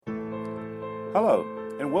Hello,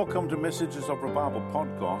 and welcome to Messages of Revival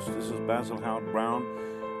podcast. This is Basil Howard Brown.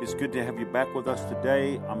 It's good to have you back with us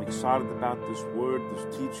today. I'm excited about this word,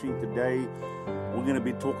 this teaching today. We're going to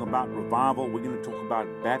be talking about revival. We're going to talk about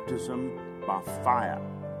baptism by fire.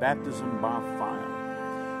 Baptism by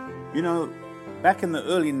fire. You know, back in the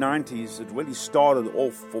early 90s, it really started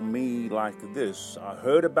off for me like this. I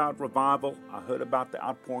heard about revival. I heard about the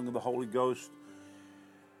outpouring of the Holy Ghost.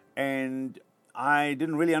 And I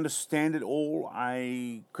didn't really understand it all.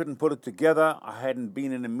 I couldn't put it together. I hadn't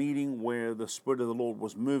been in a meeting where the Spirit of the Lord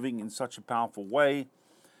was moving in such a powerful way.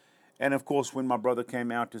 And of course, when my brother came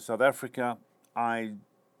out to South Africa, I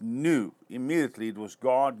knew immediately it was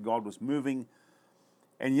God. God was moving.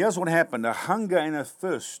 And here's what happened. A hunger and a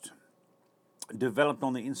thirst developed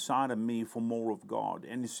on the inside of me for more of God.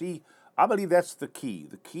 And you see, I believe that's the key.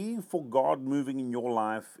 The key for God moving in your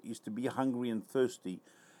life is to be hungry and thirsty.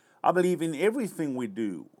 I believe in everything we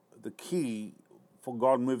do, the key for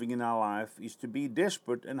God moving in our life is to be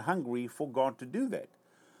desperate and hungry for God to do that.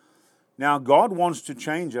 Now, God wants to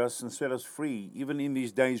change us and set us free, even in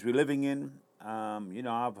these days we're living in.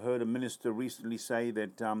 I've heard a minister recently say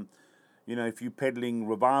that, if you're peddling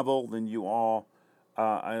revival, then you are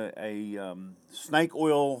a snake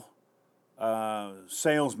oil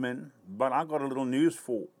salesman. But I got a little news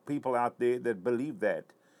for people out there that believe that.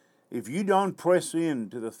 If you don't press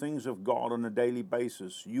into the things of God on a daily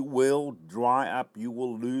basis, you will dry up. You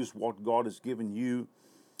will lose what God has given you.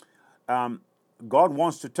 God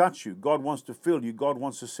wants to touch you. God wants to fill you. God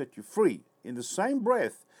wants to set you free. In the same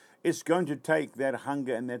breath, it's going to take that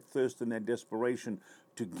hunger and that thirst and that desperation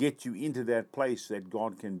to get you into that place that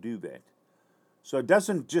God can do that. So it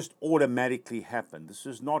doesn't just automatically happen. This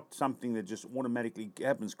is not something that just automatically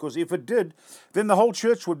happens. Because if it did, then the whole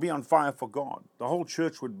church would be on fire for God. The whole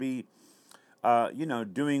church would be,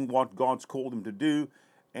 doing what God's called them to do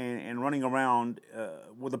and running around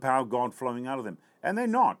with the power of God flowing out of them. And they're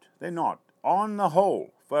not. They're not. On the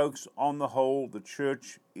whole, folks, on the whole, the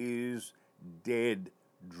church is dead,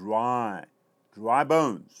 dry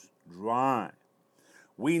bones, dry.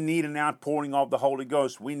 We need an outpouring of the Holy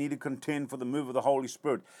Ghost. We need to contend for the move of the Holy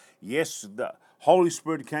Spirit. Yes, the Holy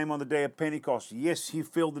Spirit came on the day of Pentecost. Yes, He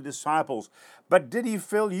filled the disciples. But did He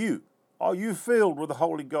fill you? Are you filled with the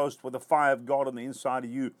Holy Ghost, with the fire of God on the inside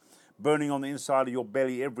of you, burning on the inside of your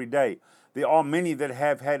belly every day? There are many that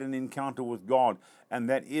have had an encounter with God, and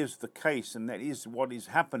that is the case, and that is what is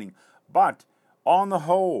happening. But on the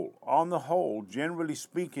whole, generally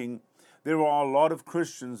speaking, there are a lot of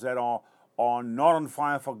Christians that are not on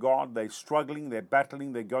fire for God. They're struggling, they're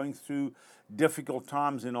battling, they're going through difficult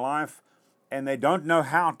times in life, and they don't know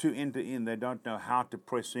how to enter in. They don't know how to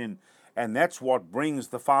press in. And that's what brings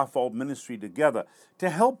the fivefold ministry together, to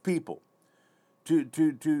help people, to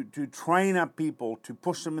train up people, to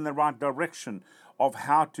push them in the right direction of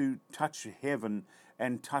how to touch heaven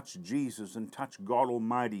and touch Jesus and touch God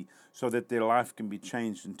Almighty so that their life can be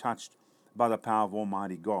changed and touched by the power of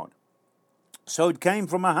Almighty God. So it came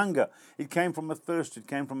from a hunger, it came from a thirst, it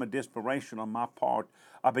came from a desperation on my part.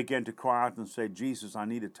 I began to cry out and say, Jesus, I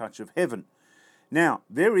need a touch of heaven. Now,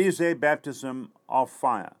 there is a baptism of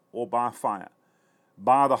fire, or by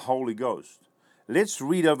the Holy Ghost. Let's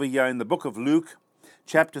read over here in the book of Luke,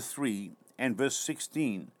 chapter 3, and verse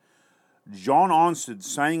 16. John answered,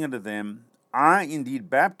 saying unto them, I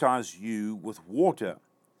indeed baptize you with water,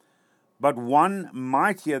 but one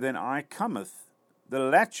mightier than I cometh, the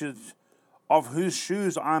latchet of whose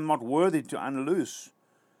shoes I am not worthy to unloose.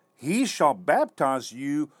 He shall baptize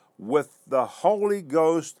you with the Holy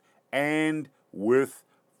Ghost and with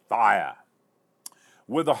fire.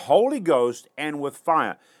 With the Holy Ghost and with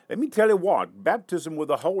fire. Let me tell you what, baptism with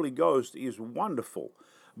the Holy Ghost is wonderful.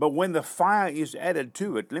 But when the fire is added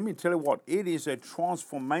to it, let me tell you what, it is a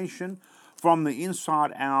transformation from the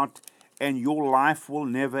inside out, and your life will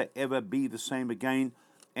never ever be the same again,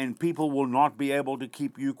 and people will not be able to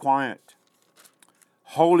keep you quiet.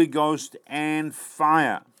 Holy Ghost and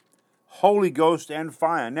fire. Holy Ghost and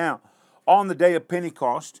fire. Now, on the day of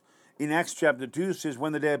Pentecost, in Acts chapter 2, it says,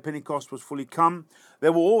 when the day of Pentecost was fully come, they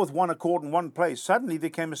were all with one accord in one place. Suddenly there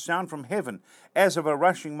came a sound from heaven, as of a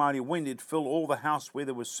rushing mighty wind. It filled all the house where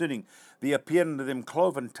they were sitting. There appeared unto them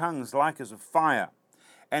cloven tongues like as of fire,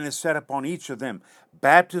 and it sat upon each of them.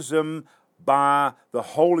 Baptism by the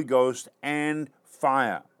Holy Ghost and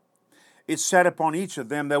fire. It sat upon each of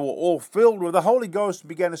them. They were all filled with the Holy Ghost and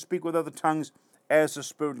began to speak with other tongues as the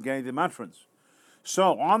Spirit gave them utterance.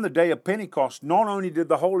 So on the day of Pentecost, not only did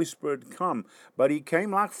the Holy Spirit come, but He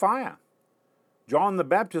came like fire. John the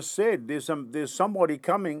Baptist said, there's somebody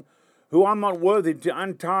coming who I'm not worthy to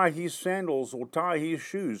untie his sandals or tie his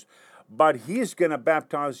shoes. but He's going to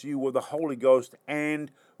baptize you with the Holy Ghost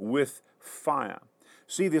and with fire.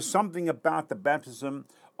 See, there's something about the baptism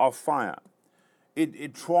of fire.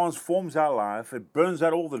 It transforms our life. It burns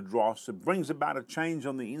out all the dross. It brings about a change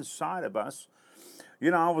on the inside of us.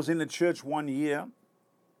 You know, I was in the church one year,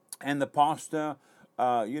 and the pastor,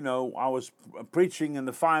 I was preaching, and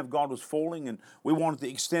the fire of God was falling, and we wanted to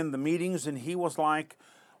extend the meetings, and he was like,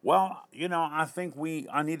 well, I think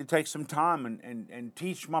I need to take some time and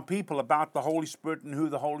teach my people about the Holy Spirit and who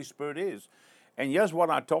the Holy Spirit is. And here's what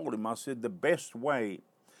I told him. I said, the best way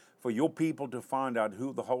for your people to find out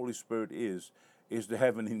who the Holy Spirit is to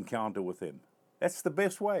have an encounter with Him. That's the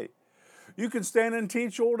best way. You can stand and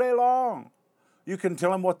teach all day long. You can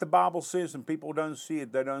tell them what the Bible says, and people don't see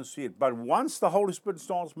it, they don't see it. But once the Holy Spirit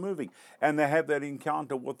starts moving and they have that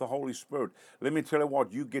encounter with the Holy Spirit, let me tell you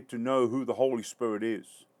what, you get to know who the Holy Spirit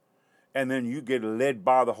is. And then you get led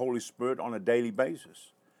by the Holy Spirit on a daily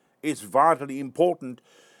basis. It's vitally important.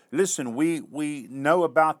 Listen, we know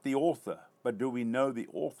about the author, but do we know the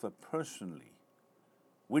author personally?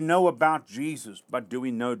 We know about Jesus, but do we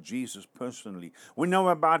know Jesus personally? We know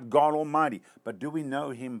about God Almighty, but do we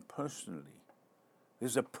know Him personally?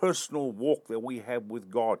 There's a personal walk that we have with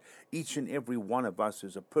God. Each and every one of us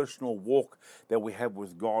is a personal walk that we have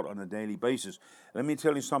with God on a daily basis. Let me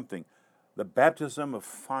tell you something. The baptism of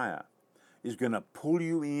fire is going to pull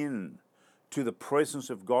you in to the presence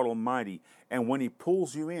of God Almighty. And when He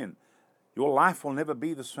pulls you in, your life will never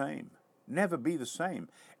be the same. Never be the same.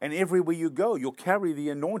 And everywhere you go, you'll carry the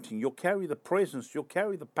anointing, you'll carry the presence, you'll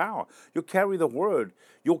carry the power, you'll carry the word,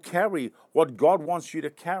 you'll carry what God wants you to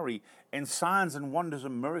carry, and signs and wonders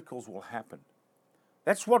and miracles will happen.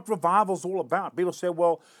 That's what revival's all about. People say,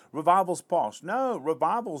 well, revival's past. No,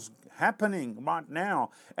 revival's happening right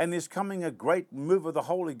now. And there's coming a great move of the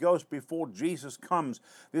Holy Ghost before Jesus comes.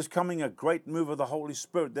 There's coming a great move of the Holy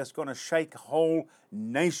Spirit that's going to shake whole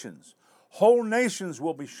nations. Whole nations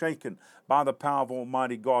will be shaken by the power of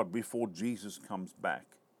Almighty God before Jesus comes back.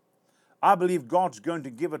 I believe God's going to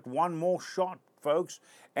give it one more shot, folks,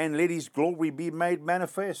 and let His glory be made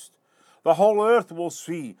manifest. The whole earth will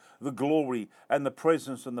see the glory and the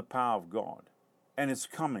presence and the power of God. And it's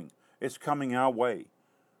coming. It's coming our way.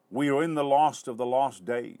 We are in the last of the last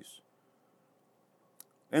days.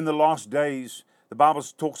 In the last days, the Bible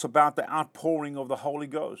talks about the outpouring of the Holy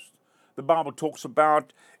Ghost. The Bible talks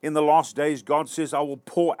about in the last days, God says, I will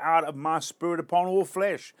pour out of my Spirit upon all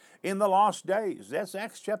flesh in the last days. That's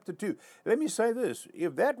Acts chapter 2. Let me say this.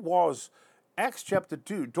 If that was Acts chapter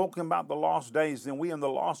 2 talking about the last days, then we are in the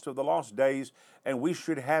last of the last days, and we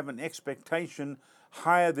should have an expectation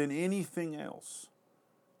higher than anything else.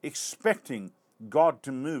 Expecting God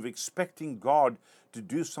to move, expecting God to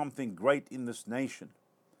do something great in this nation.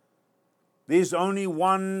 There's only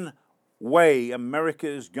one way America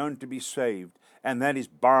is going to be saved, and that is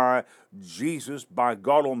by Jesus, by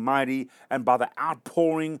God Almighty, and by the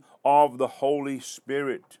outpouring of the Holy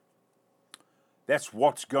Spirit. That's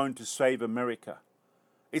what's going to save America.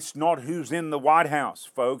 It's not who's in the White House,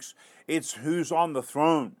 folks. It's who's on the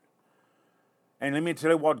throne. And let me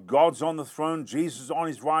tell you what, God's on the throne, Jesus is on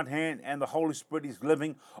His right hand, and the Holy Spirit is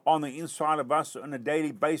living on the inside of us on a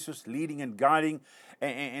daily basis, leading and guiding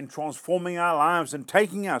and transforming our lives and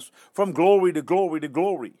taking us from glory to glory to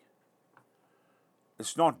glory.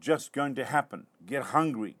 It's not just going to happen. Get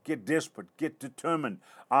hungry, get desperate, get determined.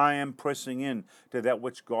 I am pressing in to that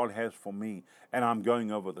which God has for me, and I'm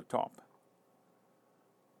going over the top.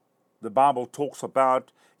 The Bible talks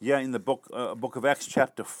about, in the book of Acts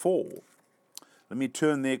chapter 4, let me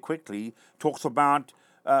turn there quickly, talks about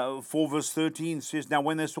 4 verse 13 says, now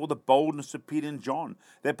when they saw the boldness of Peter and John,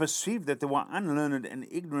 they perceived that they were unlearned and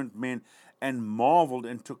ignorant men, and marveled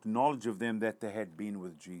and took knowledge of them that they had been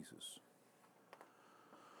with Jesus.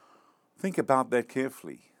 Think about that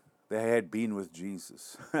carefully. They had been with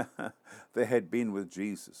Jesus. They had been with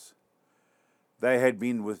Jesus. They had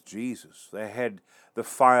been with Jesus. They had the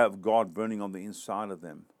fire of God burning on the inside of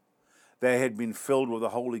them. They had been filled with the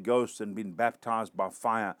Holy Ghost and been baptized by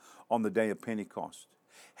fire on the day of Pentecost.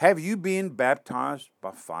 Have you been baptized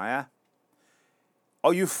by fire?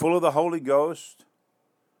 Are you full of the Holy Ghost?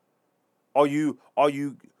 Are you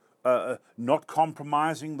not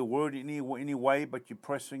compromising the word in any way, but you're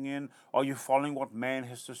pressing in? Are you following what man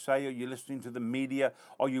has to say? Are you listening to the media?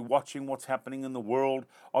 Are you watching what's happening in the world?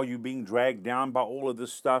 Are you being dragged down by all of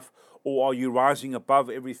this stuff? Or are you rising above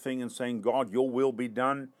everything and saying, God, your will be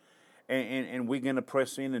done? And we're going to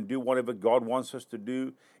press in and do whatever God wants us to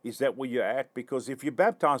do? Is that where you're at? Because if you're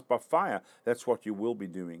baptized by fire, that's what you will be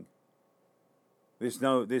doing. There's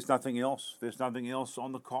nothing else. There's nothing else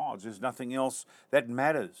on the cards. There's nothing else that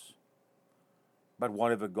matters. but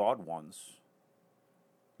whatever God wants.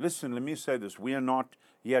 Listen, let me say this. We are not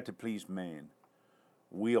here to please man.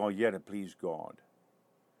 We are here to please God.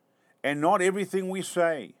 And not everything we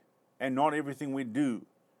say and not everything we do,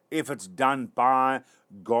 if it's done by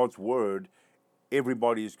God's word,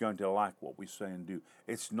 everybody is going to like what we say and do.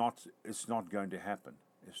 It's not going to happen.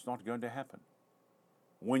 It's not going to happen.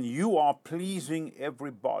 When you are pleasing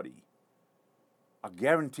everybody, I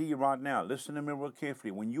guarantee you right now, listen to me real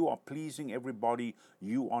carefully, when you are pleasing everybody,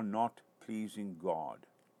 you are not pleasing God.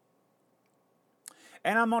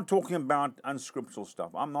 And I'm not talking about unscriptural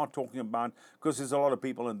stuff. I'm not talking about, because there's a lot of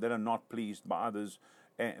people that are not pleased by others,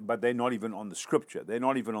 but they're not even on the scripture. They're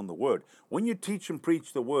not even on the word. When you teach and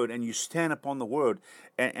preach the word and you stand upon the word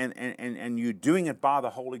and you're doing it by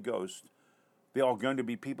the Holy Ghost, there are going to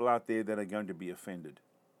be people out there that are going to be offended.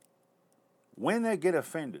 When they get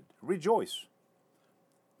offended, rejoice.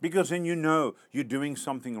 Because then you know you're doing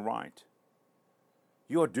something right.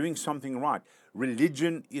 You are doing something right.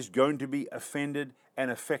 Religion is going to be offended and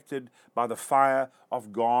affected by the fire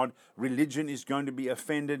of God. Religion is going to be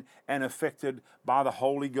offended and affected by the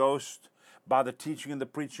Holy Ghost, by the teaching and the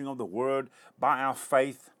preaching of the word, by our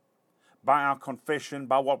faith, by our confession,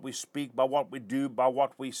 by what we speak, by what we do, by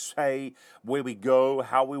what we say, where we go,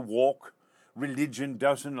 how we walk. Religion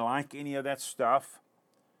doesn't like any of that stuff,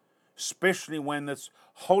 especially when it's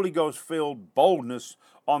Holy Ghost-filled boldness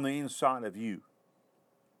on the inside of you.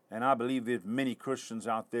 And I believe there's many Christians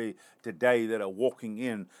out there today that are walking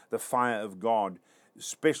in the fire of God,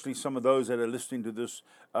 especially some of those that are listening to this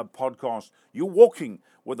podcast. You're walking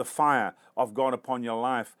with the fire of God upon your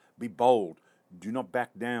life. Be bold. Do not back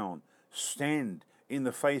down. Stand in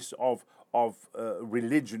the face of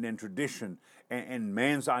religion and tradition and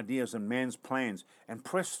man's ideas and man's plans, and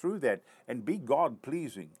press through that and be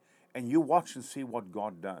God-pleasing. And you watch and see what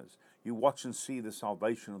God does. You watch and see the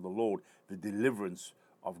salvation of the Lord, the deliverance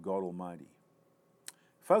of God Almighty.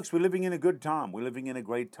 Folks, we're living in a good time. We're living in a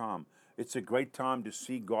great time. It's a great time to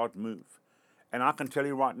see God move. And I can tell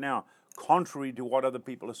you right now, contrary to what other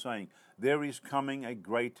people are saying, there is coming a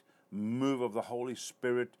great move of the Holy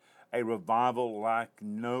Spirit, a revival like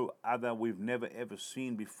no other we've never ever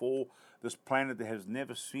seen before. This planet that has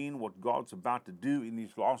never seen what God's about to do in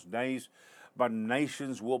these last days. But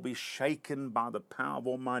nations will be shaken by the power of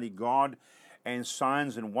Almighty God, and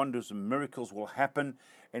signs and wonders and miracles will happen.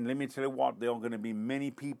 And let me tell you what, there are going to be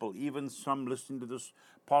many people, even some listening to this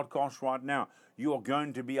podcast right now, you are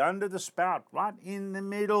going to be under the spout, right in the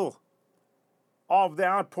middle of the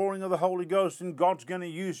outpouring of the Holy Ghost, and God's going to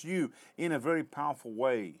use you in a very powerful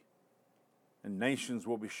way. And nations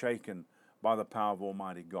will be shaken by the power of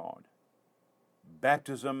Almighty God.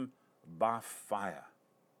 Baptism by fire.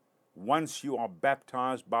 Once you are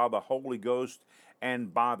baptized by the Holy Ghost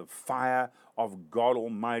and by the fire of God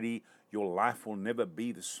Almighty, your life will never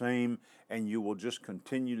be the same, and you will just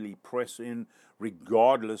continually press in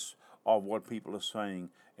regardless of what people are saying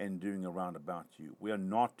and doing around about you. We are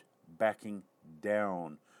not backing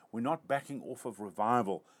down. We're not backing off of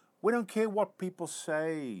revival. We don't care what people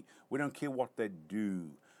say. We don't care what they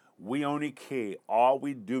do. We only care, are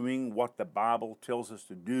we doing what the Bible tells us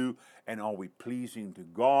to do, and are we pleasing to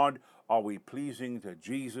God? Are we pleasing to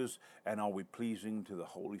Jesus? And are we pleasing to the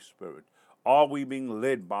Holy Spirit? Are we being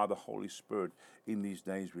led by the Holy Spirit in these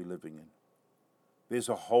days we're living in? There's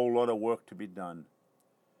a whole lot of work to be done.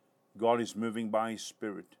 God is moving by His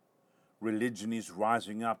Spirit. Religion is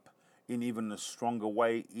rising up in even a stronger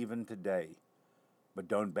way even today. But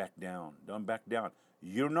don't back down. Don't back down.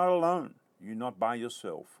 You're not alone. You're not by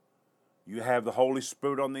yourself. You have the Holy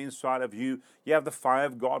Spirit on the inside of you. You have the fire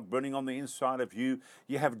of God burning on the inside of you.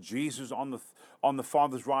 You have Jesus on the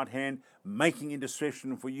Father's right hand, making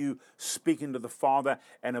intercession for you, speaking to the Father.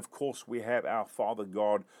 And of course, we have our Father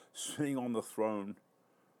God sitting on the throne.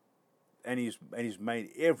 And He's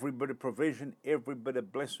made every bit of provision, every bit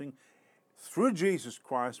of blessing through Jesus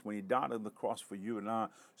Christ when He died on the cross for you and I,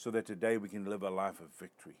 so that today we can live a life of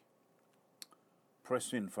victory.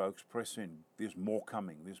 Press in, folks, press in. There's more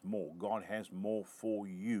coming. There's more. God has more for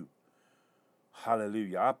you.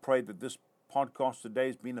 Hallelujah. I pray that this podcast today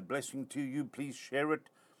has been a blessing to you. Please share it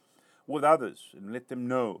with others and let them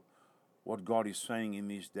know what God is saying in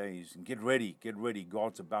these days. And get ready. Get ready.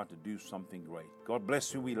 God's about to do something great. God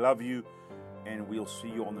bless you. We love you. And we'll see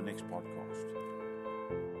you on the next podcast.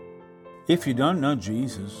 If you don't know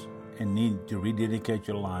Jesus and need to rededicate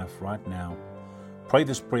your life right now, pray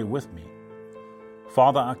this prayer with me.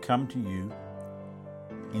 Father, I come to you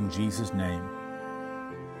in Jesus' name.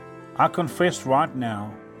 I confess right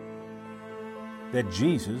now that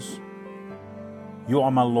Jesus, you are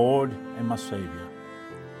my Lord and my Savior.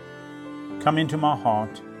 Come into my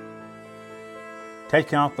heart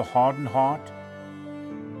Take out the hardened heart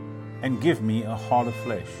and give me a heart of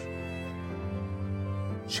flesh.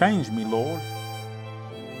 Change me, Lord.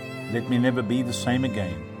 Let me never be the same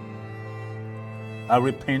again. I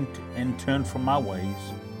repent and turn from my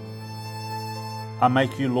ways. I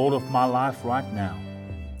make you Lord of my life right now.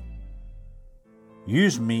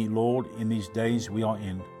 Use me, Lord, in these days we are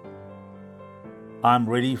in. I'm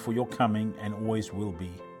ready for your coming and always will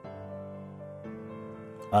be.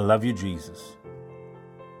 I love you, Jesus.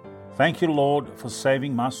 Thank you, Lord, for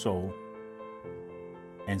saving my soul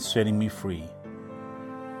and setting me free.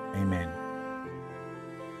 Amen.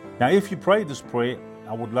 Now, if you prayed this prayer,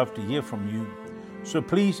 I would love to hear from you. So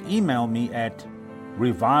please email me at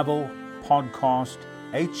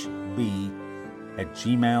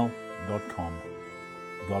revivalpodcasthb@gmail.com.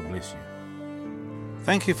 God bless you.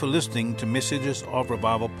 Thank you for listening to Messages of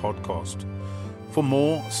Revival Podcast. For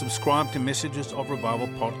more, subscribe to Messages of Revival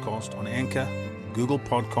Podcast on Anchor, Google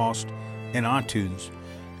Podcast, and iTunes,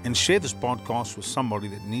 and share this podcast with somebody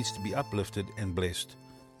that needs to be uplifted and blessed.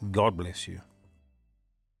 God bless you.